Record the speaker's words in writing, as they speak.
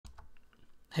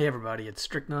Hey everybody, it's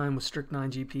Strict9 with Strict9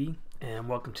 GP, and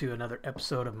welcome to another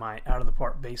episode of my Out of the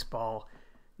Park Baseball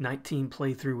 19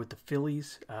 playthrough with the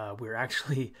Phillies. We're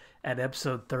actually at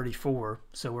episode 34,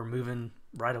 so we're moving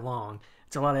right along.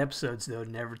 It's a lot of episodes though,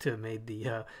 never to have made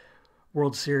the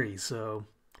World Series, so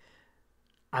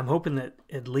I'm hoping that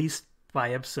at least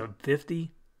by episode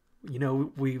 50,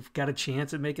 we've got a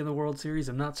chance at making the World Series.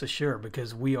 I'm not so sure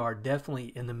because we are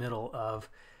definitely in the middle of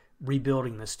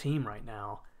rebuilding this team right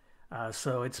now.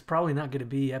 So it's probably not going to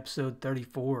be episode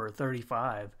 34 or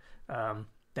 35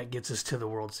 that gets us to the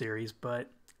World Series.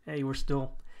 But hey, we're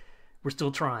still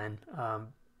trying.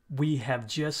 We have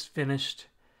just finished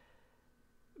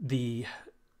the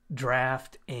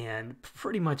draft and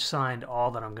pretty much signed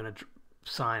all that I'm going to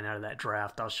sign out of that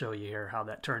draft. I'll show you here how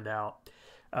that turned out.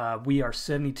 We are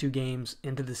 72 games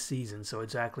into the season, so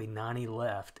exactly 90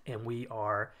 left, and we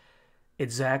are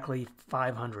exactly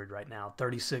 500 right now,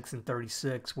 36 and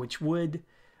 36, which would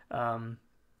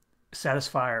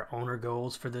satisfy our owner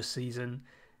goals for this season.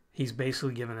 He's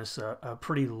basically given us a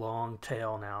pretty long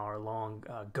tail now, or long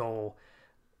goal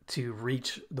to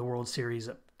reach the World Series.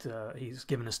 He's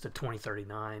given us to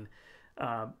 2039.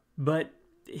 But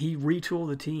he retooled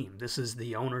the team. This is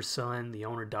the owner's son. The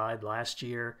owner died last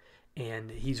year, and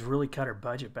he's really cut our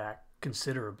budget back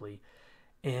considerably,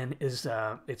 and is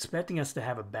expecting us to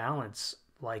have a balance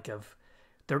like of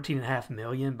 13.5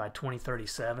 million by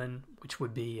 2037, which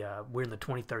would be we're in the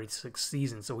 2036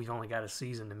 season, so we've only got a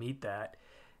season to meet that,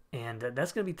 and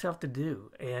that's going to be tough to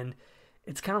do, and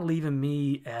it's kind of leaving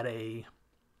me at a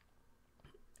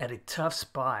tough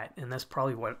spot, and that's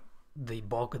probably what the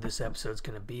bulk of this episode is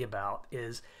going to be about.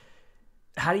 Is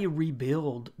how do you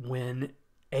rebuild when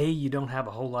you don't have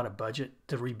a whole lot of budget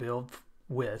to rebuild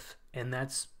with, and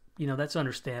that's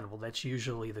understandable. That's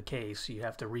usually the case. You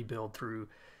have to rebuild through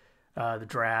the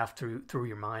draft, through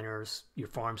your minors, your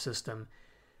farm system.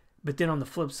 But then on the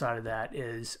flip side of that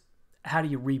is, how do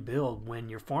you rebuild when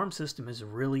your farm system is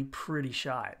really pretty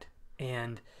shot?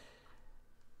 And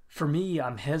for me,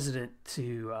 I'm hesitant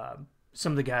to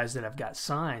some of the guys that I've got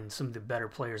signed, some of the better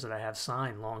players that I have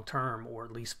signed long term, or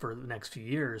at least for the next few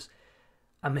years.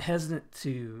 I'm hesitant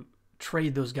to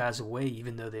trade those guys away,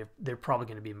 even though they're probably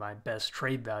going to be my best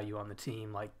trade value on the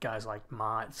team, like guys like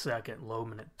Mott at second,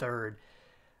 Lohman at third.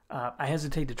 I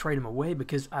hesitate to trade them away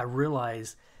because I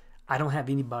realize I don't have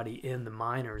anybody in the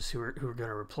minors who are going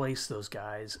to replace those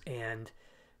guys, and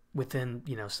within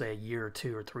say a year or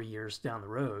 2 or 3 years down the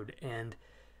road, and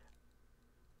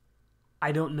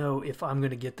I don't know if I'm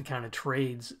going to get the kind of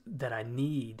trades that I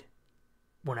need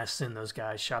when I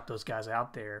shop those guys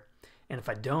out there. And if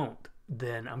I don't,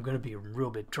 then I'm going to be in real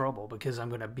big trouble because I'm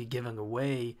going to be giving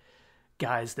away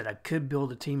guys that I could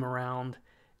build a team around,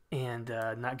 and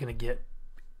not going to get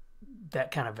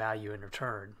that kind of value in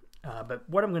return. But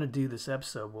what I'm going to do this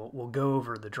episode, we'll go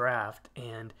over the draft,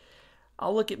 and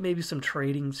I'll look at maybe some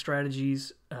trading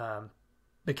strategies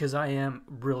because I am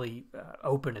really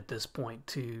open at this point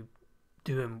to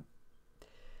doing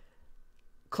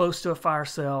close to a fire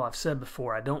sale. I've said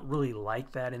before, I don't really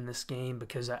like that in this game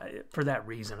because for that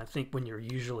reason. I think when you're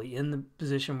usually in the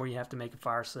position where you have to make a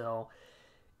fire sale,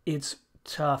 it's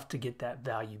tough to get that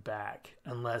value back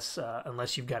unless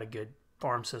you've got a good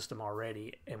farm system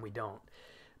already, and we don't.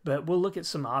 But we'll look at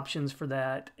some options for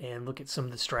that and look at some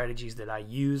of the strategies that I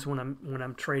use when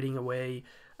I'm trading away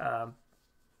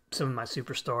some of my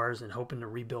superstars and hoping to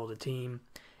rebuild a team.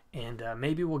 And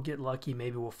maybe we'll get lucky.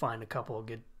 Maybe we'll find a couple of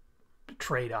good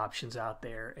trade options out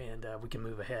there, and we can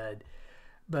move ahead.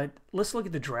 But let's look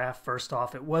at the draft first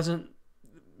off. It wasn't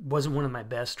one of my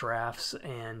best drafts,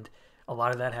 and a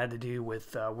lot of that had to do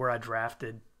with where I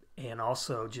drafted, and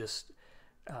also just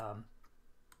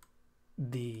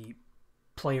the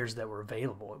players that were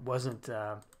available. It wasn't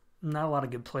not a lot of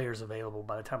good players available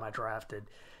by the time I drafted.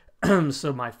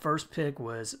 So my first pick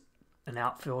was an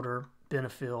outfielder,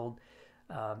 Benefield,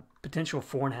 potential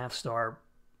 4.5-star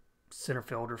center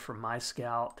fielder from my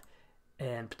scout,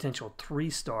 and potential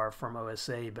 3-star from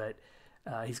OSA. But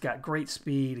he's got great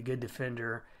speed, a good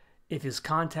defender. If his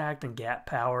contact and gap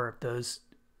power, if those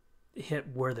hit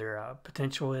where their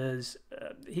potential is,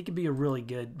 he could be a really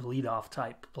good leadoff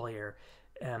type player.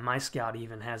 My scout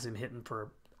even has him hitting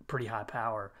for pretty high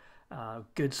power,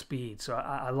 good speed. So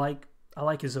I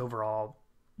like his overall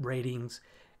ratings,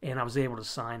 and I was able to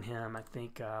sign him. I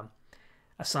think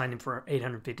I signed him for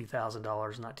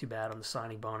 $850,000, not too bad on the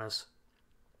signing bonus.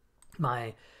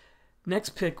 My next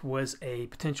pick was a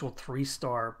potential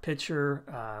 3-star pitcher,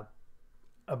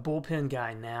 a bullpen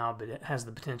guy now, but it has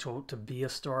the potential to be a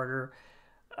starter.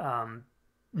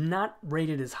 Not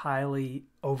rated as highly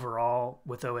overall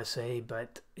with OSA,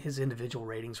 but his individual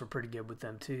ratings were pretty good with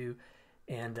them too.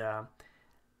 and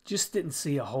just didn't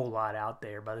see a whole lot out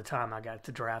there. By the time I got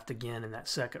to draft again in that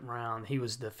second round, he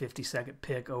was the 52nd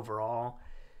pick overall.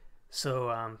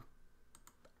 So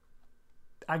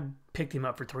I picked him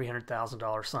up for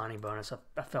 $300,000 signing bonus.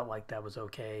 I felt like that was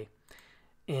okay.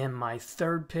 And my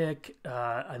third pick,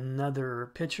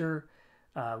 another pitcher,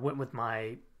 went with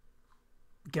my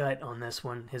gut on this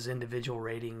one, his individual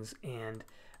ratings. And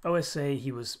OSA,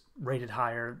 he was rated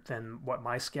higher than what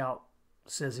my scout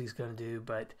says he's going to do,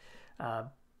 but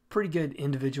pretty good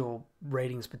individual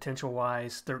ratings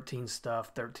potential-wise. 13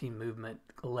 stuff, 13 movement,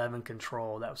 11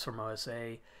 control. That was from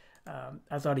OSA.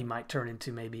 I thought he might turn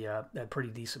into maybe a pretty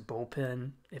decent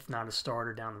bullpen, if not a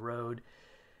starter down the road.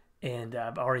 And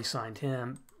I've already signed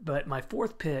him. But my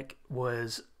fourth pick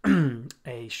was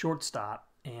a shortstop,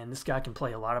 and this guy can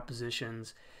play a lot of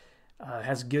positions,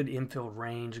 has good infield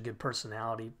range, a good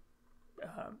personality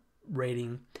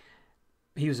rating.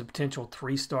 He was a potential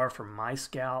 3-star from my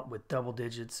scout with double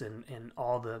digits in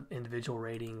all the individual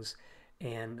ratings,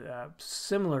 and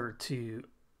similar to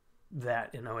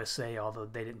that in OSA, although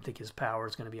they didn't think his power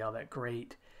was going to be all that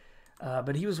great.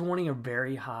 But he was wanting a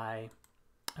very high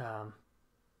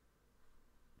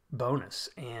bonus,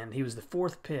 and he was the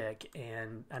fourth pick,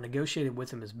 and I negotiated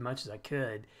with him as much as I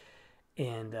could.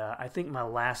 And I think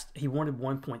he wanted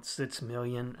 $1.6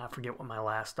 million. I forget what my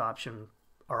last option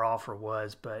or offer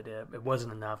was, but it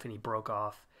wasn't enough, and he broke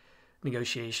off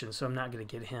negotiations, so I'm not going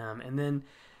to get him. And then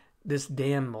this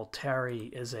Dan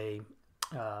Multari is a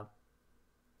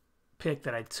pick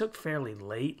that I took fairly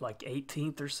late, like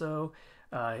 18th or so.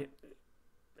 A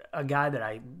guy that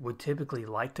I would typically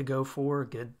like to go for,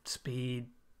 good speed,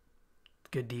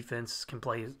 good defense, can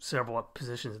play several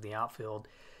positions in the outfield.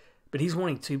 But he's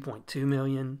wanting $2.2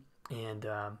 million, and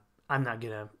I'm not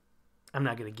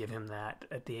gonna give him that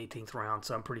at the 18th round,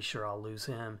 so I'm pretty sure I'll lose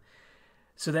him.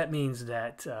 So that means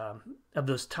that of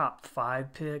those top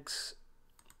 5 picks,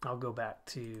 I'll go back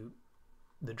to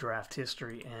the draft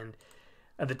history, and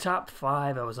of the top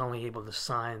 5, I was only able to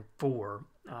sign 4.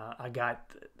 I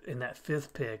got in that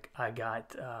 5th pick, I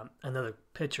got another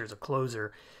pitcher as a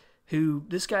closer, who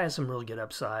this guy has some really good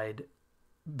upside,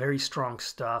 very strong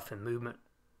stuff and movement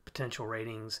potential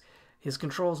ratings. His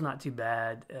control's not too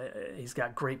bad. He's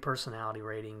got great personality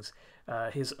ratings.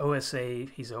 His OSA,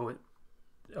 he's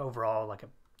overall like a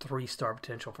 3-star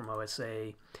potential from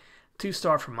OSA,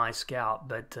 2-star from my scout,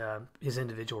 but his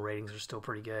individual ratings are still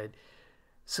pretty good.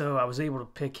 So I was able to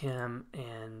pick him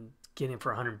and get him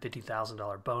for a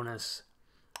 $150,000 bonus.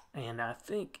 And I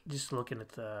think just looking at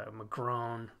the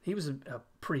McGrone, he was a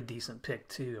pretty decent pick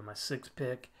too. In my 6th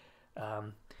pick,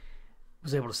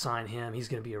 was able to sign him. He's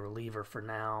going to be a reliever for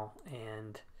now.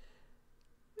 And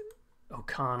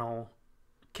O'Connell,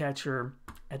 catcher.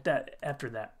 After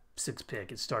that 6th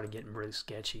pick, it started getting really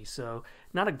sketchy. So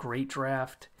not a great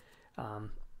draft.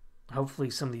 Hopefully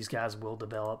some of these guys will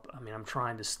develop. I mean, I'm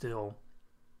trying to still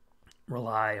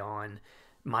rely on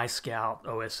my scout,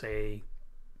 OSA,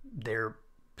 their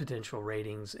potential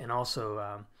ratings, and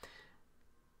also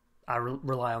I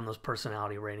rely on those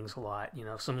personality ratings a lot. You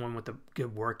know, someone with a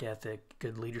good work ethic,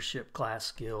 good leadership class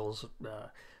skills,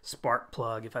 spark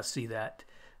plug. If I see that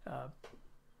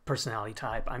personality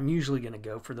type, I'm usually going to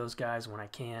go for those guys when I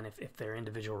can, if their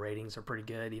individual ratings are pretty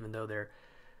good, even though their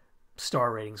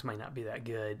star ratings might not be that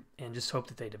good, and just hope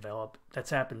that they develop. That's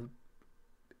happened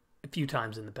a few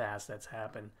times in the past. That's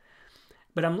happened.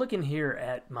 But I'm looking here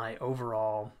at my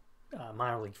overall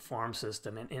minor league farm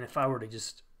system, and if I were to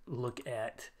just look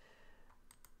at,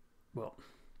 well,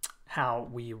 how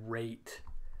we rate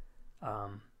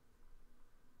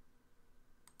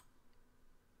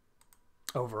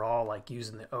overall, like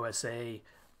using the OSA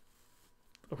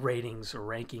ratings or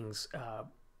rankings,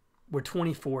 we're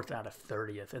 24th out of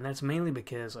 30th, and that's mainly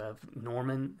because of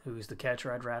Norman, who's the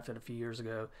catcher I drafted a few years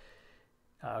ago,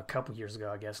 a couple years ago,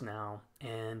 I guess now,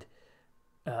 and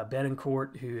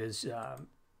Betancourt, who is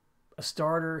a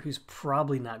starter who's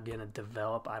probably not going to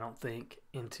develop, I don't think,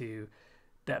 into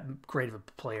that great of a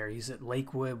player. He's at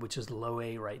Lakewood, which is low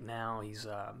A right now. He's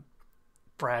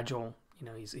fragile. You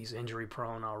know, he's injury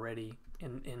prone already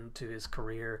into his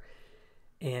career,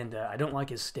 and I don't like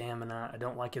his stamina. I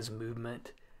don't like his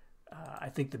movement. I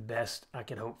think the best I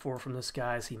could hope for from this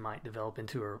guy is he might develop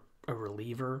into a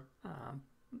reliever,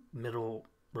 middle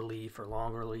relief or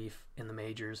long relief in the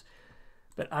majors,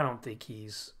 but I don't think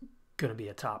he's going to be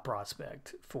a top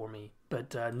prospect for me.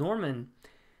 But Norman,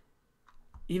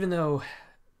 even though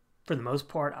for the most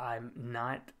part I'm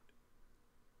not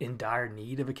in dire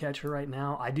need of a catcher right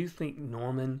now, I do think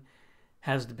Norman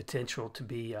has the potential to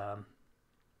be a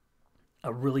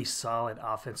really solid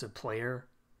offensive player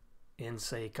in,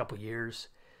 say, a couple years.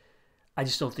 I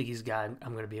just don't think he's a guy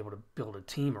I'm going to be able to build a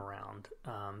team around.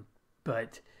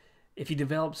 But if he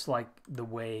develops like the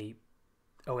way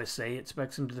OSA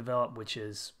expects him to develop, which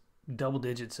is double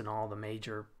digits in all the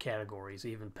major categories,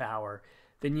 even power,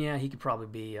 then yeah, he could probably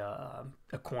be a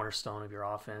cornerstone of your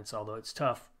offense, although it's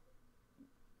tough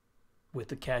with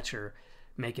the catcher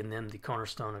making them the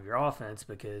cornerstone of your offense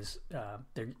because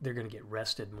they're going to get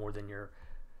rested more than your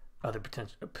other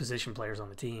potential position players on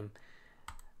the team.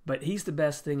 But he's the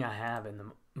best thing I have in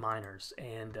the minors,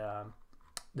 and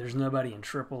there's nobody in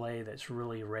AAA that's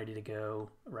really ready to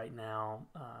go right now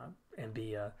and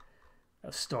be a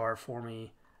star for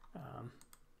me.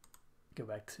 Go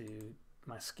back to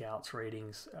my scouts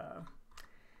ratings.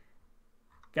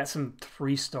 Got some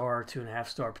 3-star,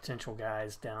 2.5-star potential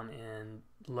guys down in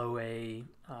low A.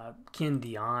 Ken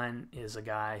Dion is a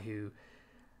guy who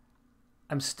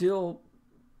I'm still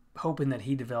hoping that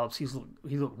he develops. He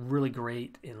looked really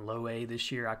great in low A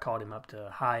this year. I called him up to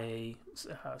high A,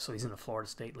 so he's in the Florida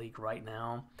State League right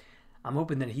now. I'm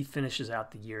hoping that he finishes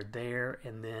out the year there,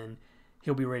 and then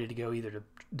he'll be ready to go either to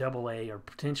double A or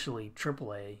potentially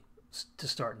triple A to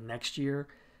start next year.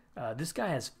 This guy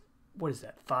has,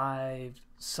 5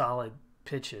 solid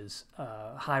pitches,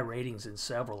 high ratings in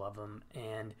several of them,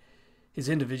 and his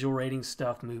individual rating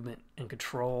stuff, movement and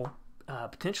control,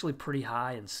 potentially pretty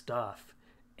high in stuff,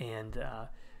 and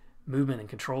movement and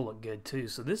control look good too.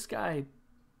 So this guy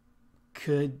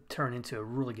could turn into a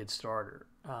really good starter.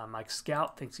 My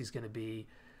scout thinks he's going to be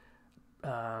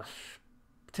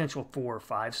potential 4 or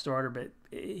 5 starter, but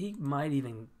he might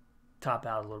even top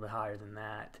out a little bit higher than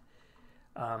that.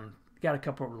 Got a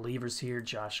couple of relievers here.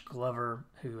 Josh Glover,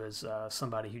 who is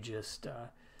somebody who just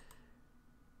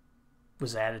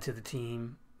was added to the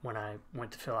team when I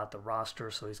went to fill out the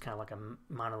roster, so he's kind of like a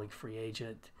minor league free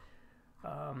agent.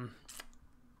 And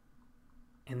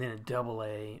then in double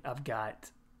A, I've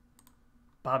got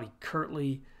Bobby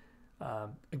Kirtley, a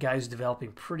guy who's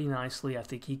developing pretty nicely. I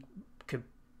think he could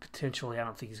potentially, I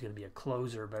don't think he's going to be a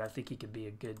closer, but I think he could be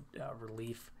a good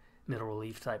middle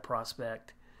relief type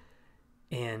prospect.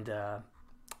 And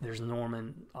there's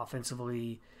Norman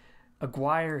offensively.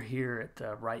 Aguirre here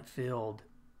at right field,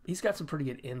 he's got some pretty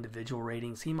good individual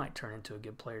ratings. He might turn into a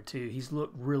good player too. He's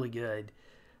looked really good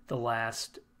the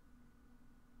last,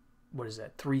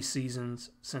 3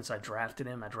 seasons since I drafted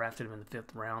him. I drafted him in the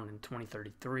 5th round in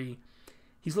 2033.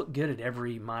 He's looked good at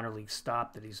every minor league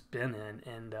stop that he's been in,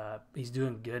 and he's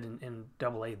doing good in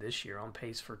double A this year, on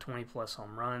pace for 20-plus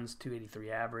home runs,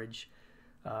 283 average.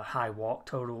 High walk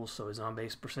totals, so his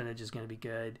on-base percentage is going to be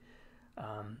good.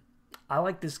 I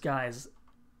like this guy's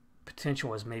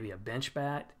potential as maybe a bench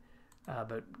bat,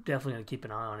 but definitely going to keep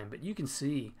an eye on him. But you can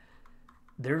see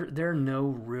there are no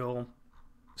real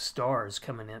stars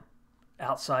coming in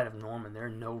outside of Norman. There are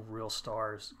no real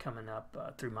stars coming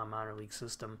up through my minor league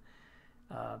system.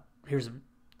 Here's a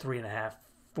 3.5,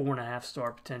 4.5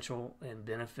 star potential in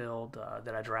Benefield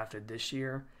that I drafted this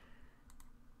year.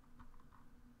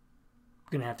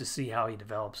 Going to have to see how he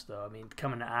develops, though. I mean,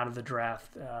 coming out of the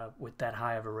draft with that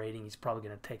high of a rating, he's probably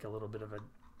going to take a little bit of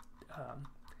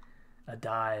a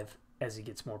dive as he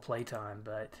gets more play time.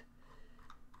 But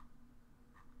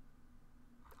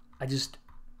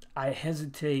I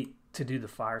hesitate to do the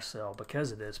fire sale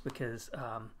because of this, because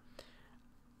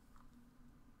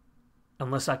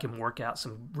unless I can work out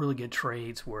some really good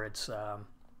trades where it's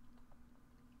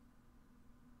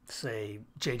say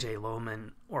J.J.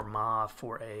 Lohman or Ma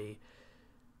for a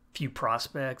few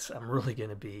prospects, I'm really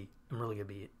gonna be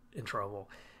in trouble.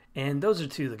 And those are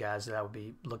 2 of the guys that I would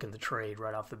be looking to trade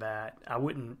right off the bat. I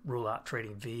wouldn't rule out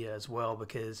trading Villa as well,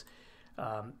 because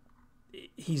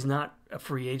he's not a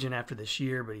free agent after this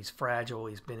year, but he's fragile.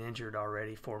 He's been injured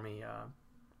already for me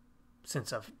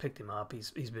since I've picked him up. He's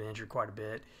been injured quite a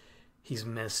bit. He's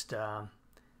missed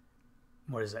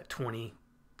 20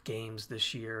 games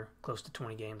this year, close to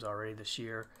 20 games already this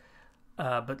year.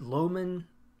 But Lohman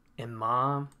and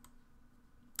Ma,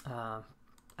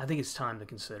 I think it's time to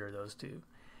consider those 2.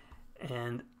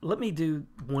 And let me do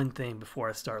one thing before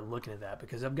I start looking at that,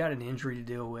 because I've got an injury to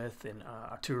deal with in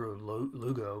Arturo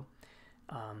Lugo,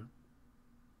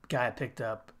 guy I picked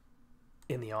up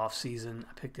in the offseason.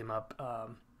 I picked him up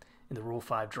in the Rule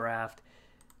 5 draft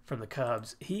from the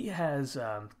Cubs. He has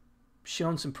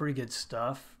shown some pretty good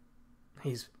stuff.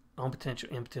 He's in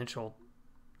potential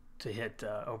to hit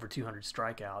over 200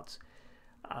 strikeouts.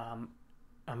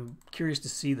 I'm curious to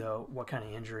see, though, what kind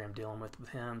of injury I'm dealing with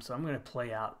him. So I'm going to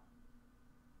play out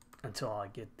until I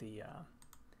get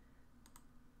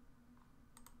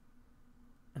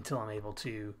until I'm able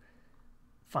to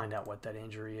find out what that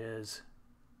injury is.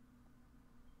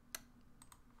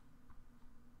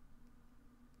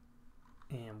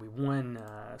 And we won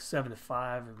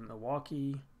 7-5 in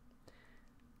Milwaukee.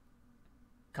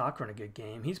 Cochran, a good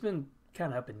game. He's been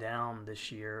kind of up and down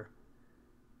this year.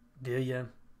 Villa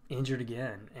injured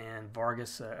again, and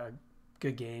Vargas a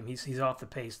good game. He's off the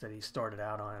pace that he started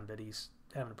out on, but he's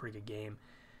having a pretty good game.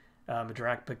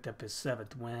 Madrak picked up his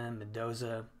 7th win.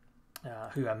 Mendoza,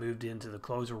 who I moved into the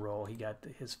closer role, he got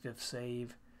his 5th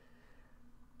save.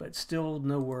 But still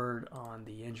no word on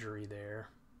the injury there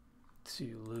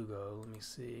to Lugo. Let me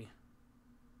see.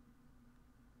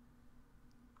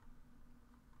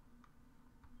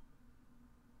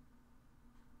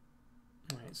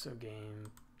 All right, so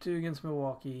game 2 against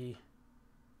Milwaukee,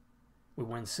 we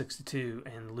won 6-2,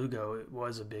 and Lugo, it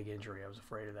was a big injury. I was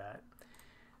afraid of that.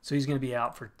 So he's going to be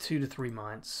out for 2 to 3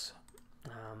 months.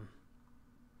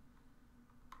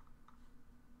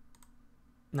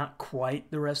 Not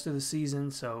quite the rest of the season,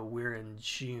 so we're in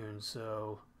June,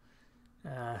 so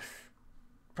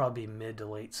probably mid to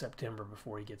late September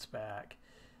before he gets back.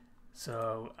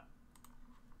 So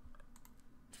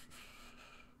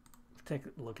take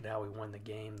a look at how we won the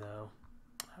game, though.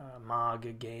 Ma,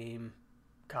 good game.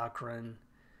 Cochran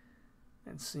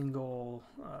and single.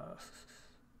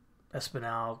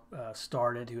 Espinal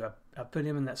started, who I put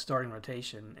him in that starting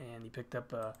rotation, and he picked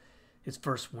up his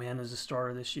first win as a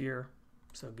starter this year.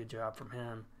 So good job from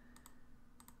him.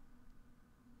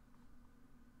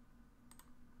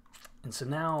 And so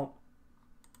now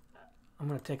I'm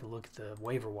going to take a look at the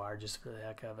waiver wire just for the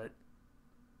heck of it.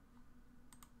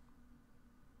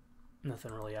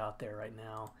 Nothing really out there right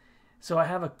now. So I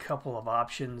have a couple of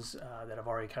options that I've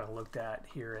already kind of looked at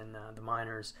here in the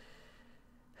minors.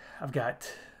 I've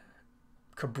got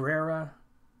Cabrera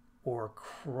or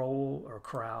Kroll or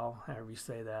Crow, however you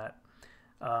say that.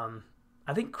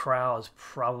 I think Crow has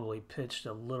probably pitched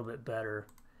a little bit better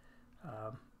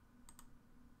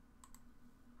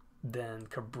than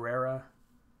Cabrera.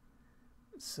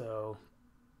 So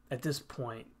at this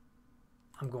point,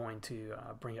 I'm going to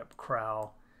bring up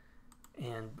Crow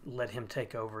and let him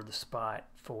take over the spot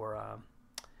for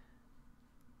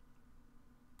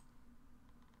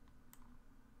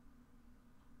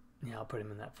I'll put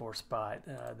him in that 4th spot.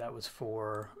 That was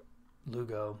for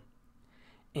Lugo.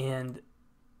 And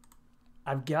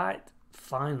I've got,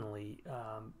 finally,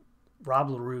 Rob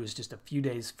LaRue is just a few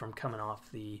days from coming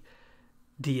off the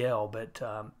DL, but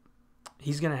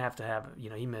he's going to have,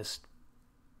 he missed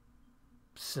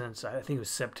since, I think it was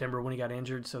September when he got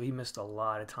injured, so he missed a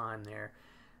lot of time there.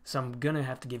 So I'm going to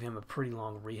have to give him a pretty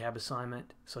long rehab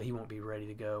assignment, so he won't be ready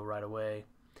to go right away.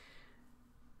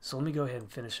 So let me go ahead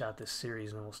and finish out this series,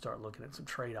 and then we'll start looking at some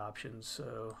trade options.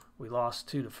 So we lost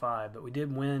 2-5, but we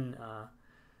did win.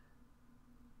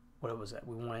 What was that?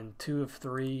 We won 2 of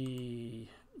 3.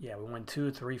 Yeah, we won 2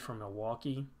 of 3 from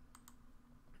Milwaukee.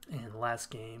 And last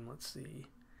game, let's see.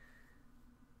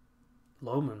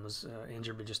 Lohman was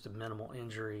injured, but just a minimal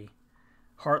injury.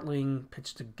 Hartling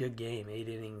pitched a good game, 8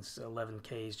 innings, 11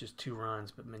 Ks, just 2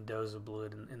 runs, but Mendoza blew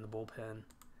it in the bullpen.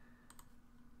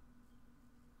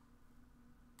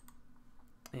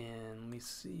 And let me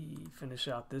see, finish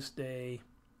out this day.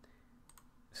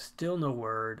 Still no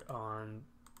word on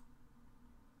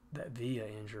that Villa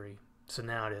injury. So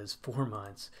now it is 4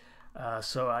 months.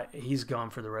 So he's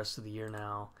gone for the rest of the year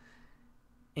now.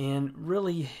 And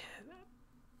really,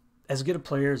 as good a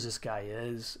player as this guy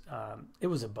is, it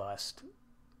was a bust.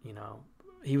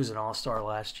 He was an all-star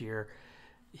last year.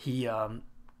 He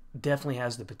definitely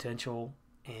has the potential,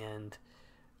 and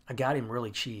I got him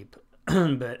really cheap.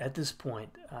 But at this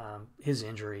point, his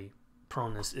injury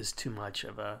proneness is too much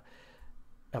of a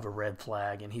red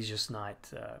flag, and he's just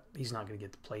not he's not going to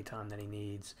get the play time that he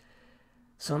needs.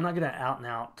 So I'm not going to out and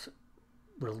out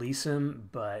release him,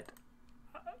 but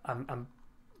I'm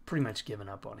pretty much giving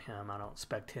up on him. I don't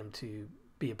expect him to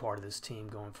be a part of this team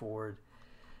going forward.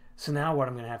 So now what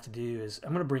I'm going to have to do is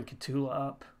I'm going to bring Catula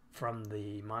up from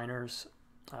the minors.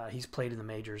 He's played in the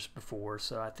majors before,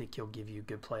 so I think he'll give you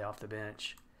good play off the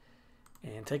bench.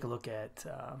 And take a look at,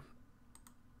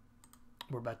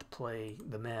 we're about to play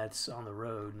the Mets on the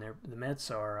road. And the Mets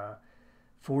are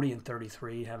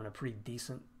 40-33, having a pretty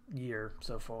decent year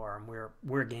so far. And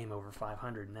we're a game over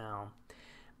 500 now.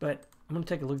 But I'm going to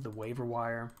take a look at the waiver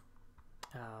wire.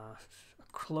 A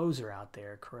closer out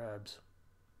there, Krebs.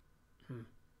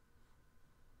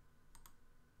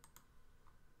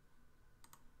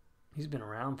 He's been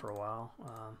around for a while.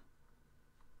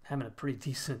 Having a pretty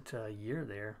decent year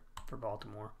there for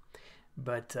Baltimore.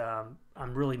 But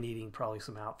I'm really needing probably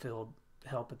some outfield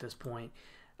help at this point.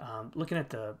 Looking at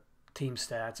the team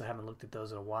stats, I haven't looked at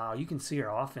those in a while. You can see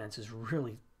our offense is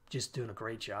really just doing a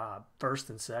great job. First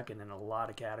and second in a lot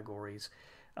of categories.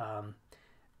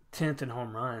 10th in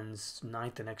home runs,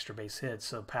 9th in extra base hits.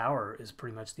 So power is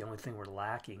pretty much the only thing we're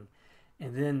lacking.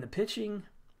 And then the pitching,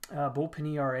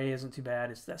 bullpen ERA isn't too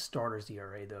bad. It's that starter's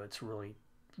ERA, though. It's really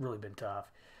been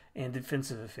tough. And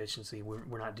defensive efficiency,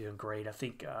 we're not doing great. I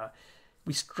think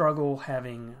we struggle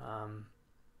having,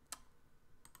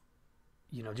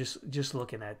 just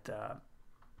looking at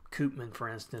Koopman, for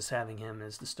instance, having him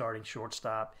as the starting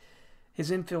shortstop.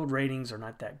 His infield ratings are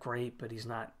not that great, but he's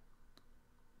not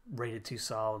rated too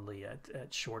solidly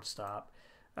at shortstop.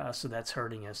 So that's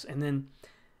hurting us. And then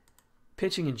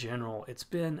pitching in general, it's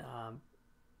been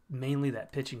mainly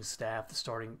that pitching staff, the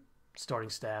starting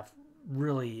staff,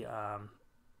 really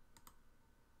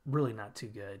not too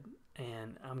good.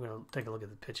 And I'm going to take a look at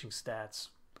the pitching stats.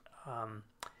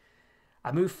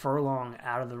 I moved Furlong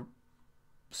out of the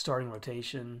starting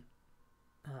rotation.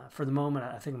 For the moment,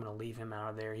 I think I'm going to leave him out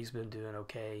of there. He's been doing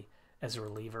okay as a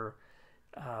reliever.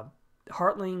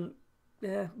 Hartling,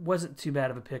 wasn't too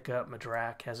bad of a pickup.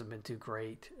 Madrak hasn't been too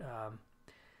great.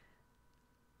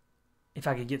 If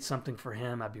I could get something for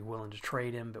him, I'd be willing to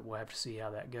trade him, but we'll have to see how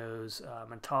that goes.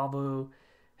 Montalvo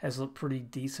has looked pretty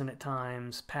decent at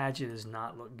times. Padgett has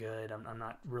not looked good. I'm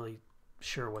not really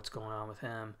sure what's going on with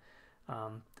him.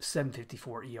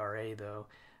 7.54 ERA, though.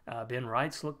 Ben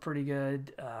Wright's looked pretty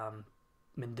good.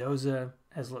 Mendoza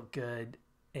has looked good.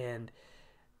 And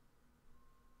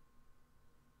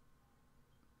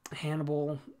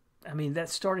Hannibal, I mean, that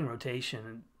starting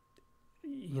rotation,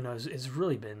 has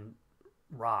really been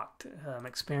rocked.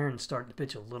 McSparen's starting to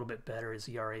pitch a little bit better. His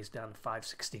ERA is down to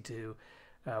 5.62,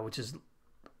 which is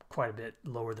quite a bit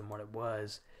lower than what it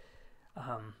was.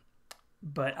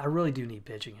 But I really do need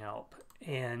pitching help.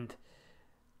 And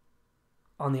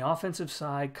on the offensive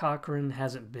side, Cochran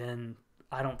hasn't been,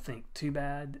 I don't think, too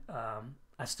bad.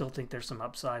 I still think there's some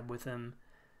upside with him.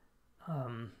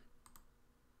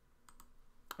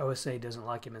 OSA doesn't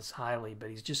like him as highly, but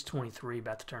he's just 23,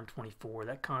 about to turn 24.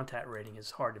 That contact rating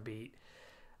is hard to beat.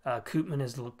 Koopman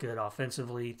has looked good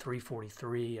offensively,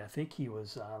 343. I think he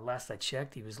was, last I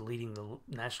checked, he was leading the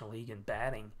National League in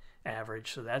batting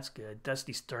average, so that's good.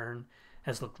 Dusty Stern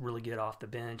has looked really good off the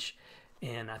bench,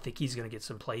 and I think he's going to get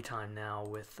some play time now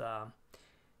with,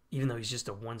 even though he's just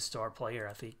a one-star player,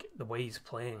 I think the way he's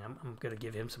playing, I'm going to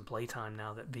give him some play time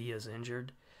now that Villa's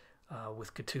injured.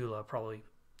 With Catula, probably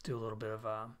do a little bit of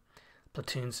a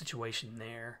platoon situation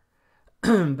there.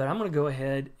 But I'm going to go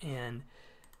ahead and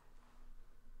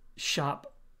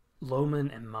shop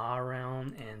Lohman and Ma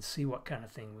around and see what kind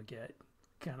of thing we get,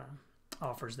 kind of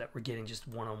offers that we're getting just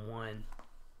one-on-one.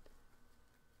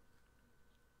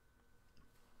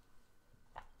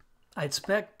 I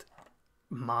expect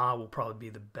Ma will probably be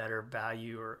the better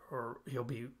value, or he'll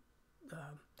be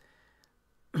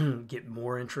get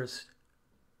more interest.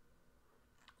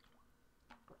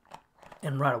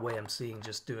 And right away I'm seeing,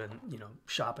 just doing,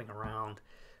 shopping around.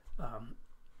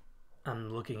 I'm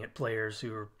looking at players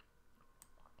who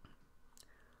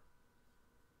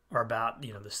are about,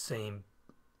 the same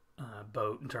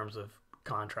boat in terms of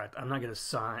contract. I'm not going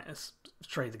to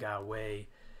trade the guy away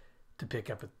to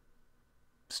pick up a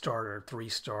starter,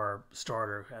 3-star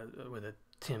starter with a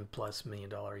 $10+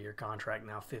 million a year contract,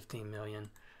 now $15 million.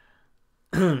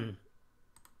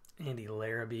 Andy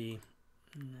Larrabee,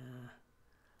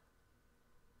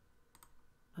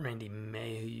 Randy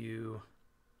Mayhew,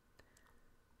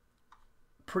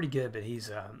 pretty good, but he's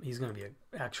going to be an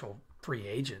actual free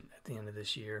agent at the end of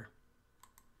this year.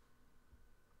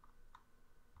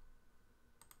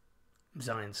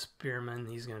 Zion Spearman,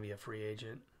 he's going to be a free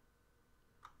agent.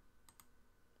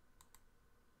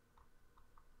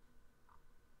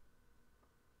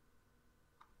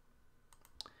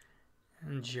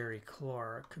 And Jerry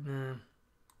Clark, nah,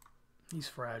 he's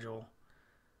fragile.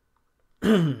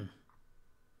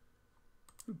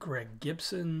 Greg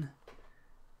Gibson,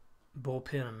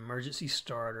 bullpen emergency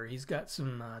starter. He's got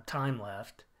some time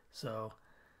left, so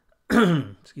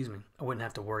excuse me. I wouldn't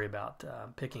have to worry about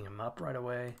picking him up right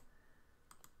away.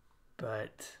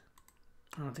 But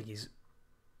I don't think he's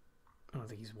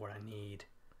what I need.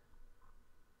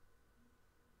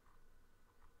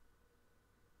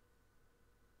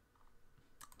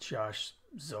 Josh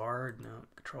Zard, no,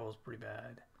 control's pretty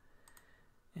bad.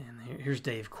 And here's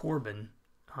Dave Corbin,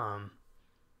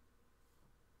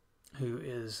 who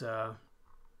is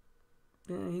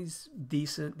he's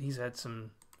decent. He's had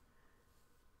some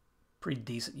pretty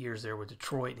decent years there with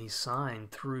Detroit, and he's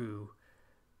signed through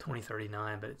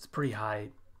 2039, but it's pretty high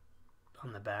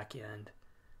on the back end.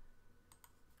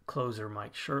 Closer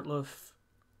Mike Shurtleff,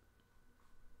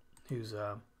 who's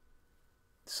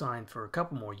signed for a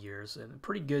couple more years, and a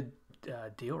pretty good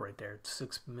deal right there. It's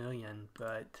 $6 million,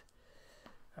 but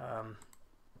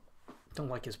Don't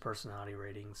like his personality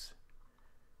ratings.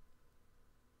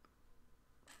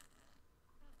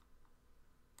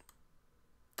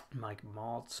 Mike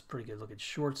Maltz, pretty good looking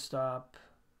shortstop.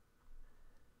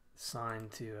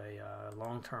 Signed to a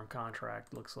long-term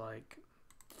contract, looks like.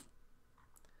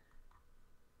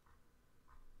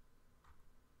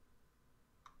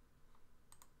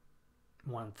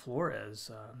 Juan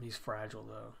Flores, he's fragile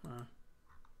though.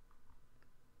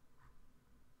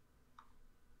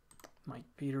 Mike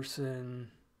Peterson,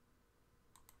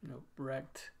 nope,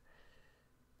 wrecked.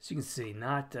 As you can see,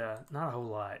 not a whole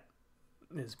lot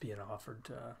is being offered.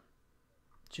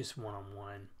 Just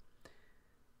one-on-one.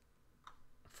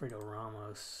 Fredo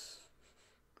Ramos.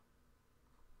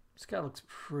 This guy looks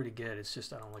pretty good. It's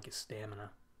just I don't like his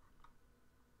stamina.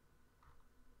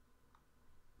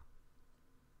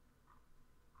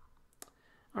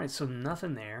 All right, so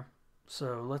nothing there.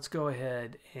 So let's go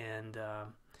ahead and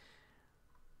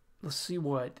let's see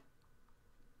what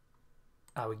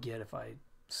I would get if I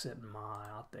set Ma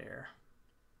out there.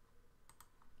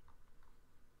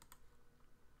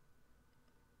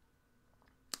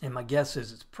 And my guess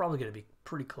is it's probably going to be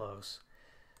pretty close.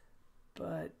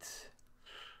 But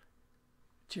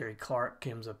Jerry Clark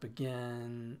comes up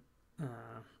again.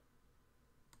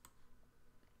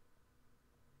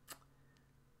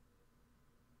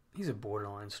 He's a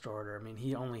borderline starter. I mean,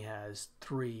 he only has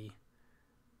three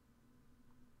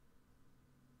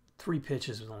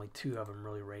pitches with only 2 of them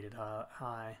really rated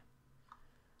high.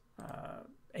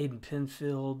 Aiden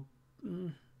Penfield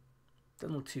doesn't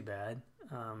look too bad.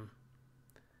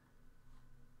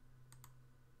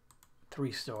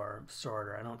 3-star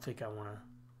starter. I don't think I want to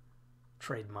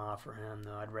trade Ma for him,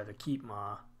 though. I'd rather keep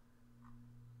Ma.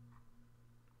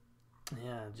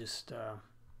 Yeah, just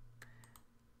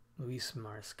Luis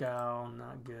Mariscal,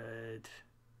 not good.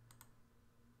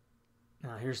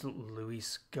 Now here's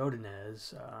Luis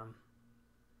Godinez.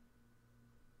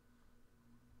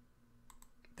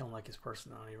 Don't like his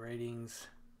personality ratings.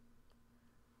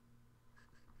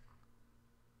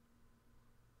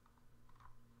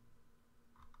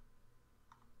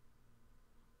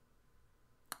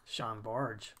 Sean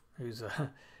Barge, who's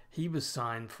he was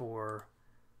signed for,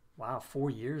 wow, 4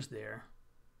 years there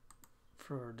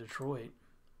for Detroit.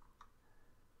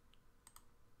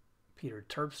 Peter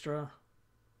Terpstra,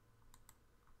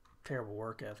 terrible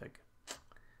work ethic.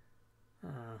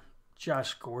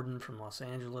 Josh Gordon from Los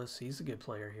Angeles, he's a good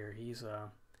player here. He's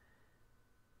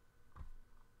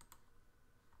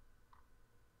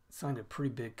signed a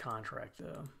pretty big contract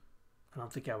though. I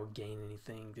don't think I would gain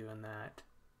anything doing that.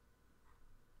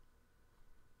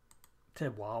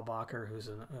 Ted Weilbacher, who's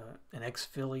an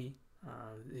ex-Philly,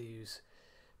 who's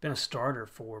been a starter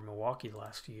for Milwaukee the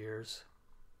last few years.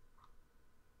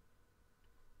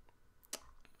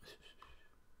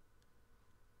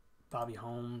 Bobby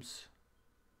Holmes,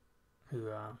 who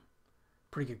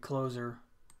pretty good closer,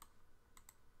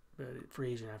 but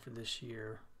free agent after this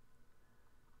year.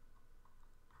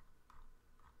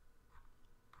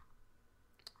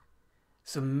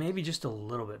 So maybe just a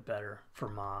little bit better for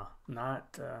Ma,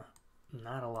 not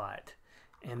a lot.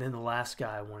 And then the last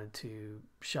guy I wanted to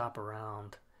shop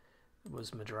around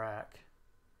was Madrak.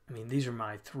 I mean, these are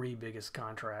my 3 biggest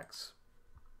contracts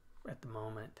at the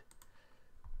moment.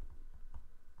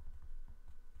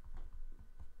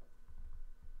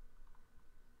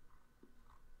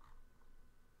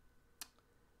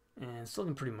 And it's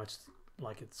looking pretty much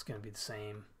like it's going to be the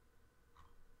same.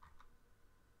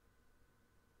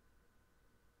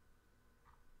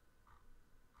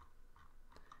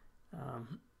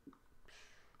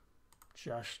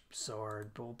 Josh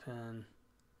Sard, bullpen.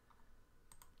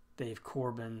 Dave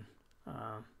Corbin.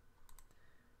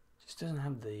 Just doesn't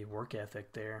have the work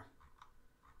ethic there.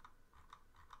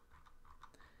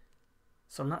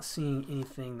 So I'm not seeing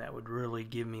anything that would really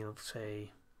give me, let's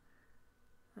say,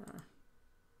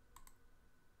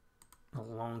 a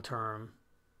long-term.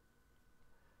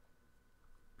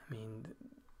 I mean,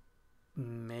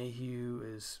 Mayhew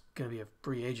is going to be a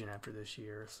free agent after this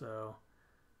year, so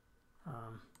I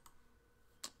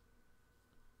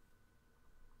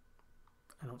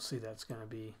don't see that's going to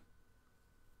be.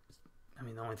 I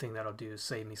mean, the only thing that'll do is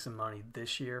save me some money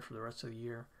this year for the rest of the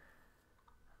year.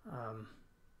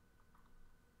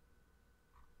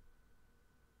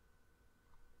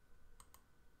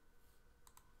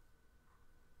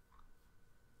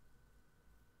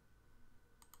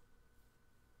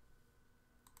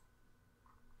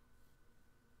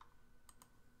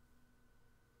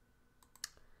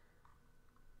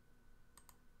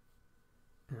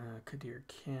 Kadir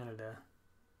Canada.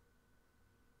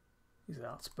 He's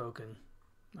outspoken.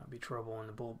 Might be trouble in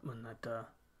the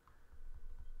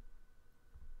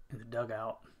in the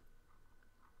dugout.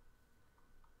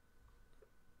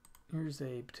 Here's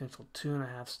a potential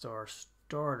 2.5-star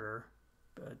starter,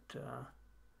 but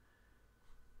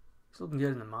he's looking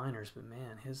good in the minors. But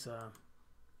man, his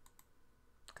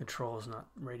control is not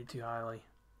rated too highly.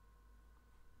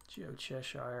 Joe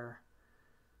Cheshire.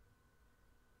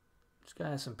 This guy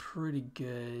has some pretty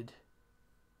good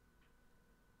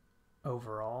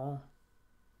overall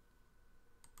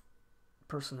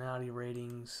personality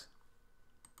ratings,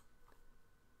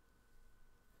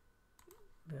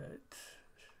 but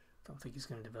don't think he's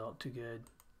going to develop too good.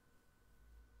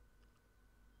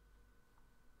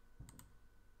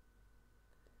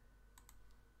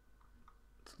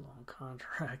 It's a long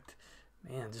contract.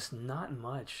 Man, just not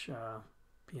much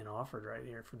being offered right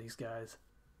here for these guys.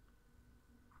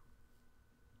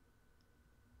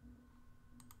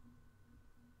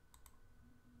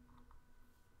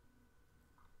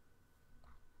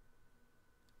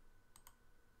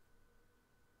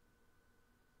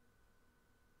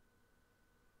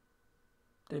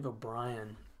 Dave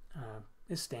O'Brien,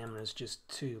 his stamina is just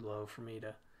too low for me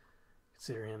to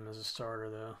consider him as a starter,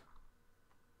 though.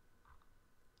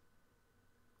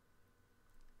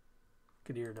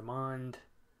 Kadir Demond.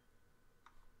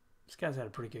 This guy's had a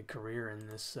pretty good career in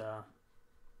this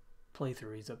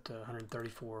playthrough. He's up to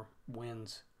 134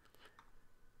 wins.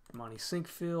 Monty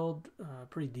Sinkfield,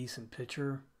 pretty decent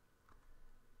pitcher.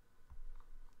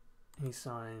 He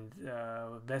signed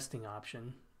a vesting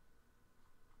option,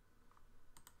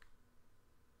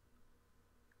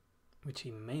 which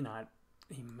he may not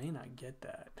get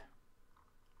that.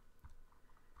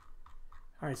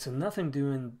 All right, so nothing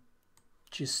doing,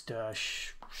 just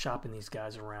shopping these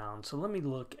guys around. So let me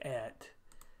look at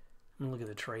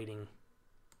the trading.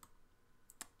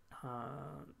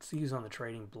 See who's on the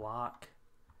trading block.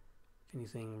 If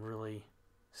anything really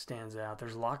stands out,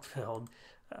 there's Lockfeld,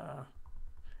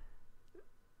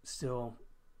 still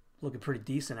looking pretty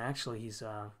decent. Actually, he's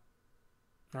not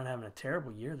having a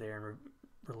terrible year there in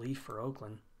relief for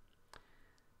Oakland.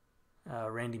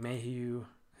 Randy Mayhew,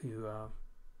 who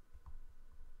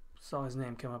saw his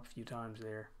name come up a few times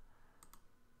there.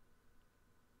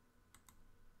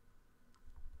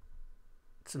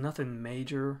 So nothing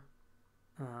major,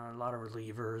 a lot of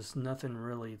relievers, nothing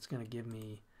really it's going to give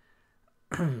me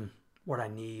what I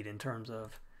need in terms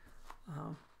of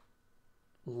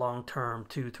long-term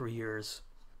 2-3 years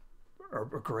or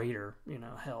greater,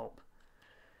 help.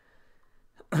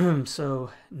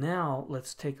 So now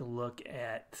let's take a look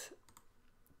at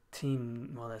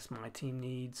team. Well, that's my team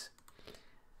needs.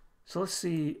 So let's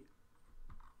see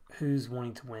who's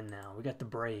wanting to win now. We got the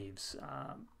Braves.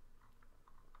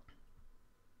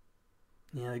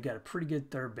 They got a pretty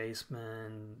good third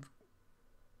baseman.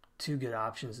 2 good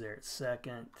options there at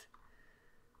second.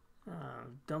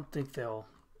 Don't think they'll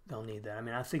need that. I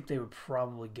mean, I think they would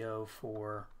probably go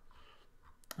for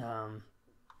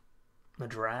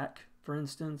Madrak, for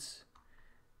instance.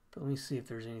 But let me see if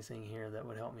there's anything here that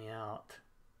would help me out.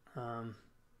 I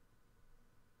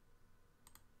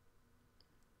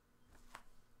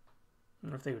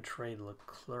wonder if they would trade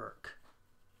Leclerc,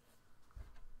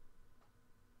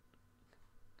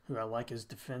 who I like his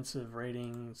defensive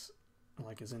ratings, I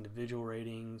like his individual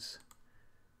ratings.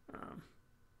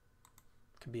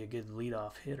 Could be a good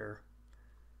leadoff hitter.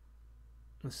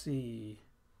 Let's see.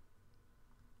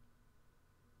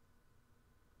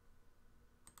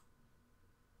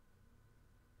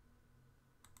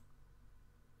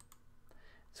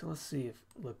 So let's see if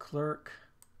Leclerc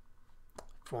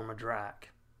for Madrak.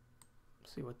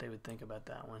 See what they would think about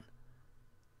that one.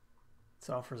 This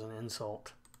offers an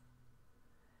insult.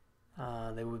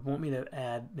 They would want me to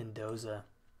add Mendoza,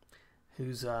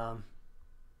 who's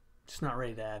just not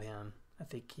ready to add him. I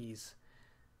think he's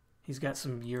got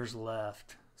some years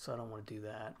left, so I don't want to do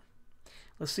that.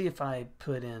 Let's see if I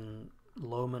put in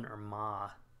Lohman or Ma.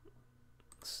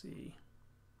 Let's see.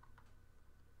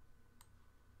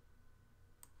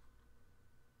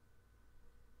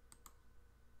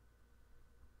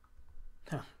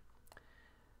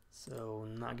 So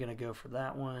not gonna go for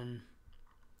that one,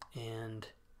 and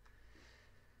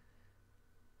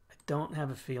I don't have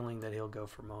a feeling that he'll go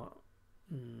for Mo.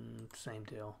 Same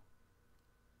deal.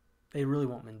 They really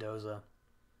want Mendoza,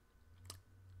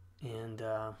 and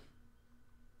I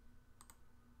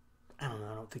don't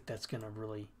know. I don't think that's gonna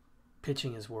really.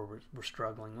 Pitching is where we're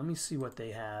struggling. Let me see what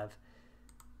they have,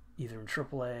 either in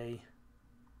AAA.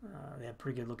 They have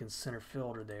pretty good looking center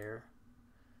fielder there.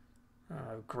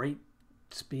 Great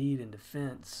speed and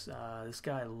defense. This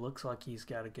guy looks like he's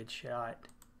got a good shot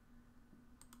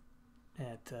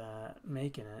at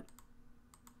making it.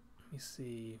 Let me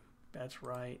see. That's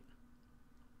right.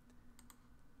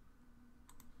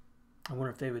 I wonder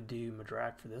if they would do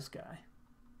Madrak for this guy.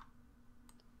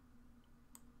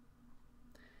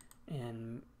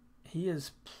 and he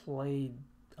has played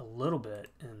a little bit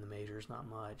in the majors, not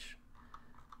much.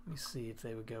 Let me see if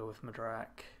they would go with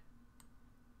Madrak.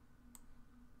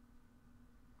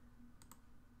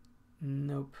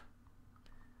 Nope.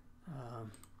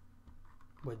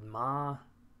 Would Ma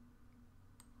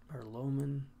or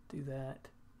Lohman do that?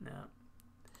 No.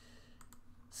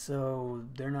 So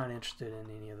they're not interested in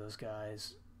any of those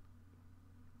guys.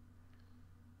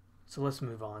 So let's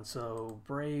move on. So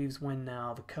Braves win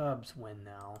now. The Cubs win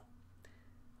now.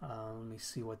 Let me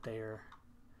see what they're.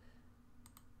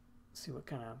 See what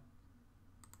kind of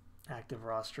active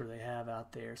roster they have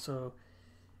out there. So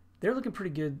they're looking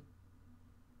pretty good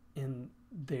in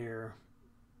their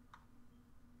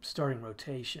starting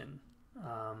rotation.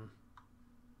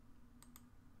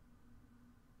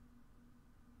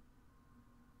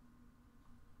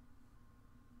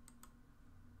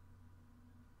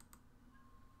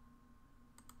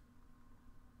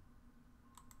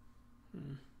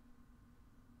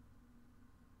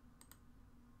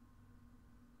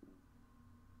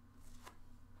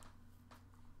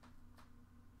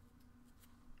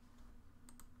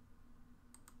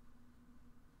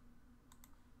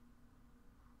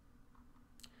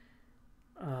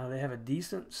 They have a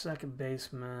decent second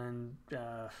baseman.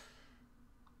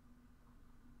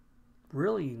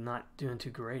 Really not doing too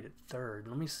great at third.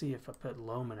 Let me see if I put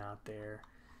Lohman out there,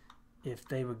 if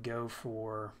they would go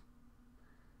for.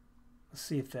 Let's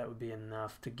see if that would be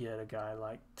enough to get a guy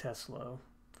like Tesla,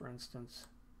 for instance.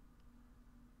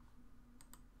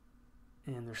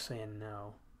 And they're saying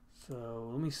no. So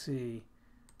let me see.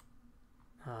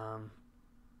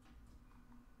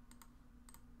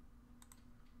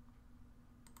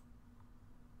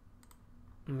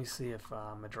 Let me see if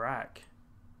Madrak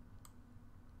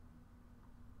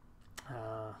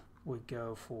would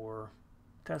go for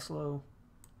Tesla.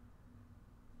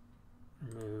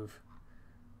 Remove.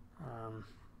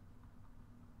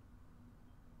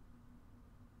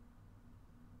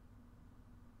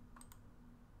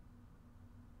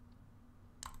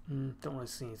 Don't want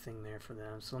to see anything there for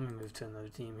them, so let me move to another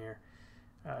team here.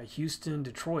 Houston,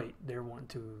 Detroit, they're wanting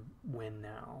to win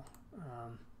now.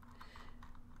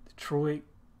 Detroit,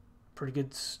 pretty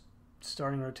good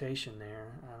starting rotation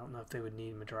there. I don't know if they would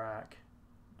need Madrak.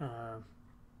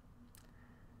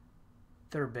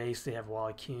 Third base, they have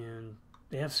Wally Kuhn.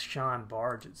 They have Sean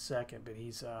Barge at second, but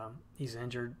he's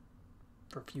injured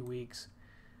for a few weeks.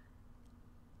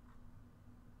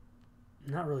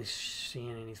 Not really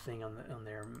seeing anything on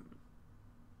their.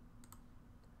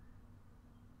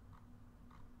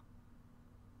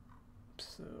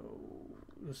 So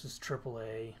this is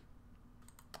AAA.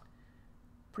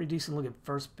 Pretty decent looking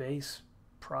first base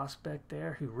prospect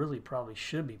there, who really probably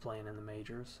should be playing in the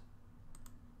majors.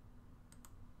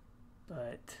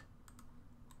 But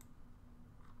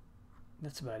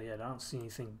that's about it. I don't see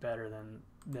anything better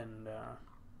than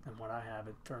what I have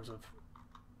in terms of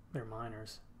their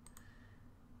minors.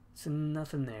 So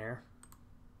nothing there.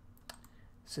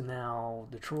 So now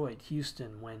Detroit,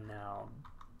 Houston win now.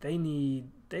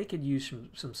 They could use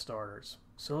some starters.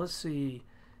 So let's see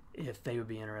if they would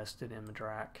be interested in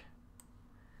Madrak.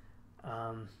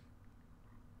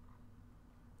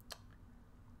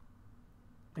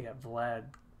 They got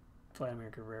Vladimir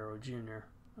Guerrero Jr.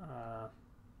 I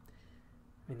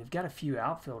mean, they've got a few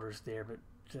outfielders there, but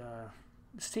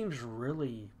this team's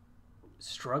really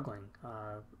struggling.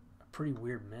 A pretty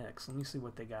weird mix. Let me see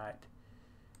what they got.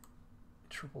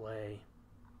 AAA.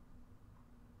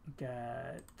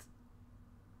 Got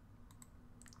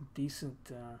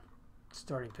decent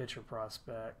starting pitcher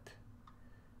prospect.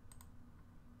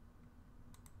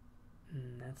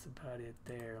 And that's about it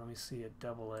there. Let me see a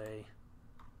AA.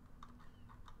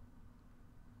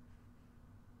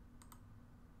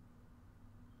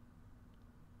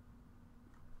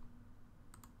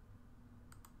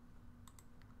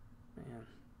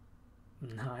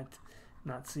 Man,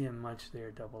 not seeing much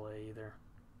there, AA either.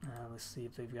 Let's see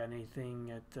if they've got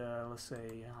anything at, let's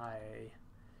say, high A.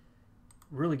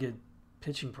 Really good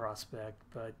pitching prospect,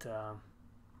 but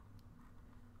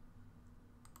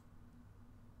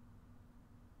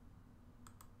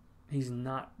he's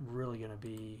not really going to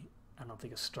be, I don't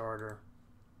think, a starter.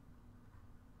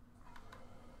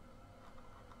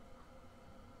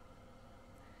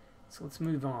 So let's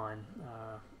move on.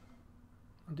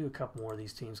 I'll do a couple more of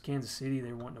these teams. Kansas City,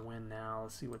 they're wanting to win now.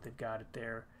 Let's see what they've got at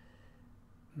their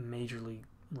major league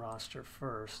roster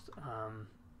first.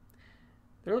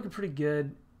 They're looking pretty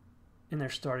good in their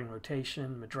starting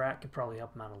rotation. Madrak could probably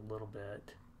help them out a little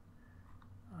bit.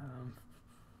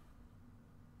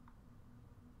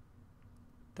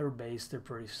 Third base, they're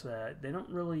pretty set. They're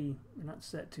not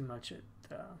set too much at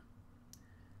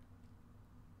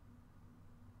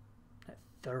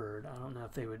third. I don't know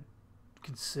if they would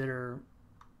consider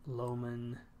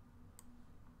Lohman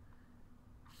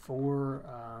for.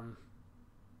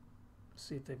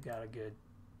 See if they've got a good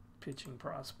pitching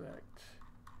prospect.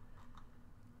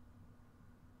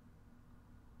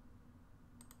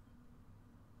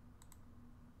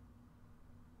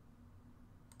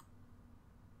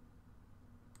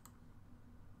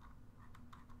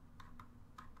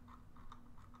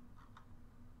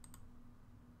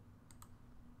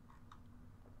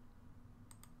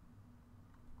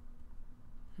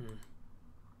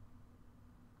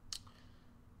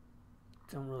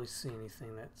 Don't really see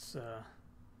anything that's don't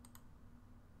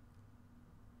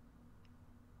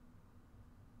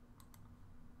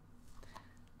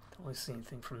really see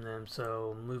anything from them.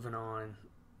 So moving on,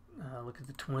 look at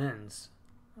the Twins.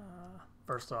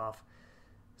 First off,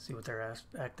 see what their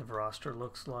active roster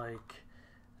looks like.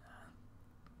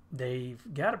 They've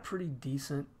got a pretty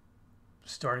decent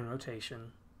starting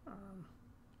rotation.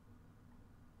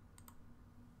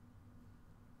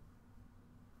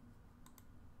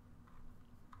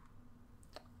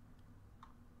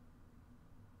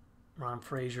 Ron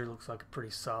Frazier looks like a pretty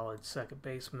solid second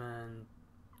baseman.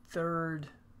 Third,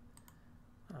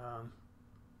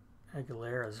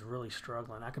 Aguilera is really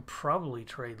struggling. I could probably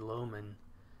trade Lohman,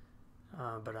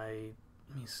 but let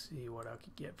me see what I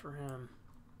could get for him.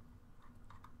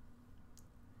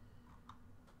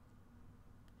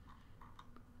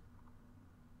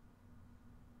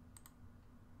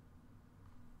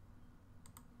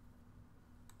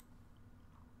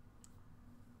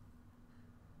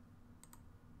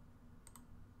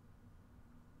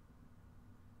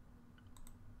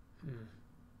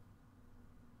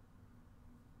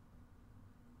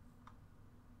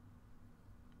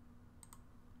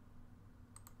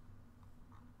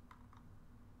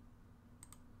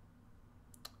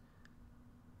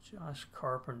 Josh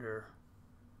Carpenter.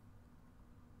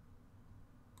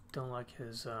 Don't like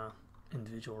his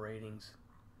individual ratings.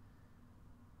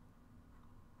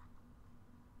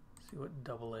 See what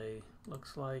AA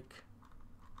looks like.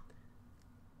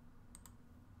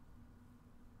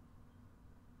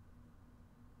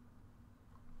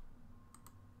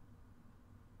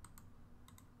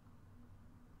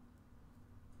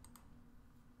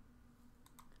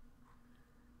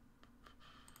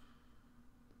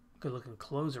 Good looking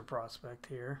closer prospect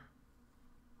here.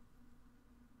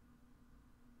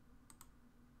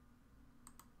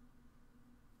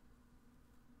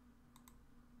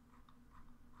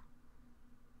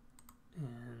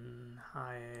 And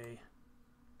high A.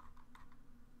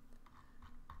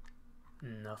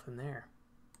 Nothing there.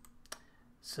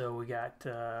 So we got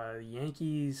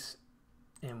Yankees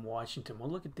and Washington.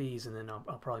 We'll look at these and then I'll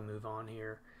probably move on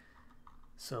here.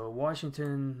 So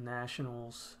Washington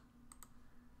Nationals.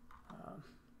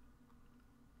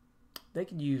 They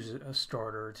could use a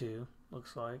starter or two,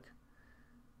 looks like.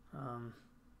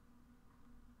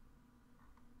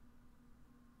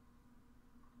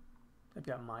 They've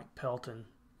got Mike Pelton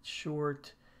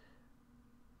short.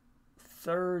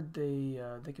 Third, they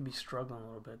could be struggling a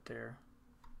little bit there.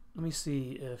 Let me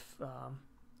see if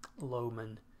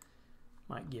Lohman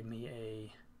might give me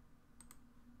a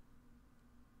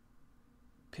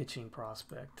pitching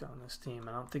prospect on this team.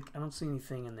 I don't see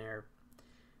anything in there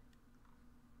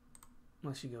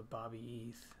unless you go Bobby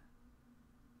Eath.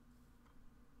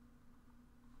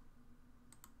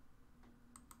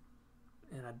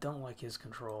 And I don't like his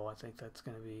control. I think that's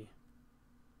going to be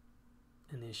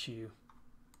an issue.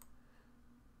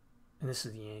 And this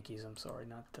is the Yankees. I'm sorry,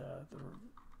 not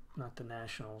the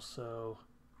Nationals. So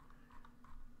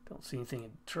don't see anything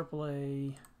in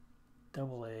AAA,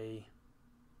 AA.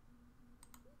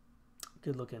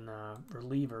 Good looking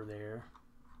reliever there.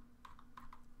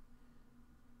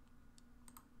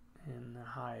 And the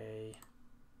high A.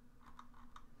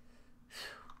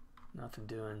 Nothing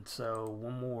doing. So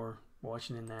one more,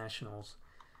 Washington Nationals.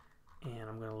 And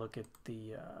I'm going to look at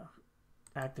the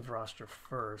active roster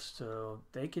first. So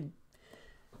they could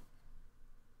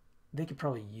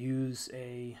probably use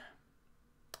a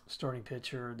starting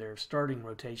pitcher. Their starting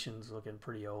rotation's looking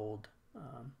pretty old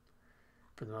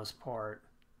for the most part.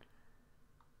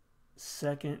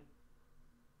 Second,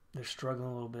 they're struggling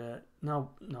a little bit. No,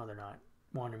 they're not.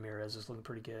 Juan Ramirez is looking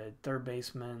pretty good. Third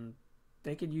baseman,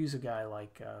 they could use a guy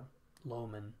like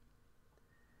Lohman.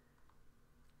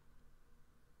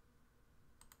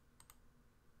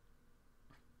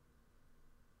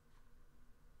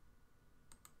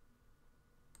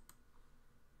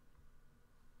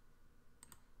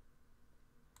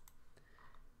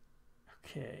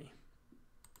 Okay,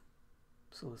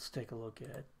 so let's take a look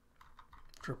at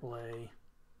AAA.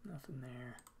 Nothing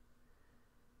there.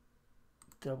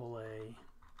 AA.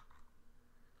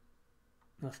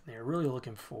 Nothing there. Really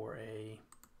looking for a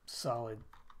solid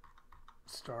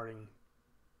starting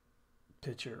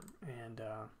pitcher, and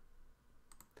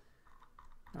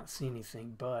not see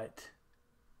anything but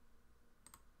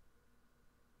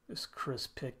this Chris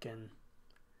Pitkin.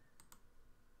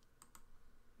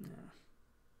 No,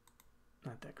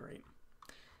 not that great.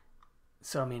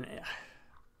 So I mean,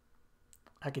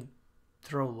 I could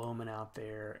throw Lohman out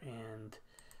there and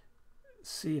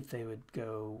see if they would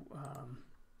go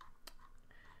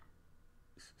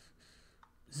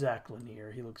Zach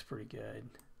Lanier. He looks pretty good.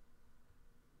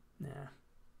 Nah,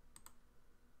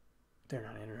 they're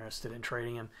not interested in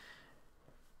trading him.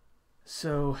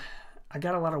 So I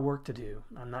got a lot of work to do.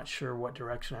 I'm not sure what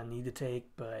direction I need to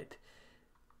take, but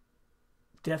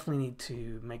definitely need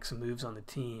to make some moves on the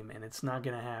team, and it's not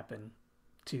going to happen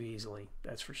too easily,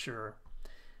 that's for sure.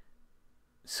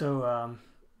 So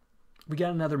we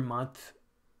got another month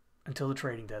until the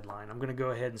trading deadline. I'm going to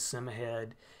go ahead and sim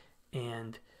ahead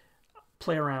and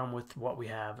play around with what we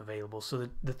have available. So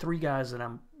the three guys that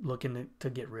I'm looking to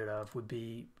get rid of would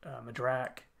be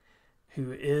Madrak,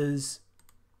 who is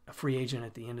a free agent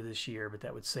at the end of this year, but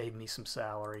that would save me some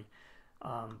salary.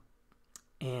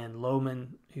 And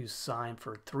Lohman, who's signed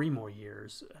for 3 more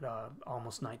years at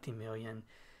almost $19 million,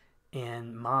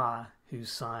 and Ma,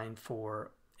 who's signed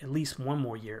for at least 1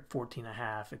 more year at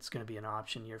 14.5. It's going to be an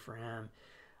option year for him.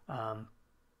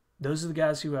 Those are the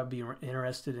guys who I'd be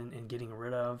interested in getting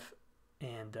rid of,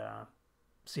 and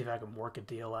see if I can work a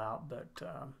deal out. But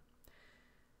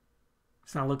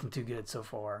it's not looking too good so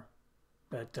far.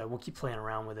 But we'll keep playing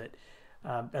around with it.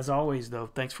 As always, though,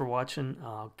 thanks for watching.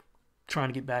 Trying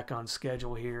to get back on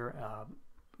schedule here.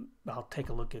 I'll take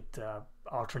a look at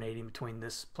alternating between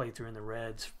this playthrough and the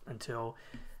Reds until,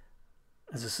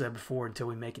 as I said before, until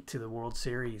we make it to the World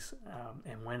Series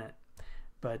and win it.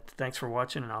 But thanks for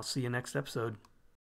watching, and I'll see you next episode.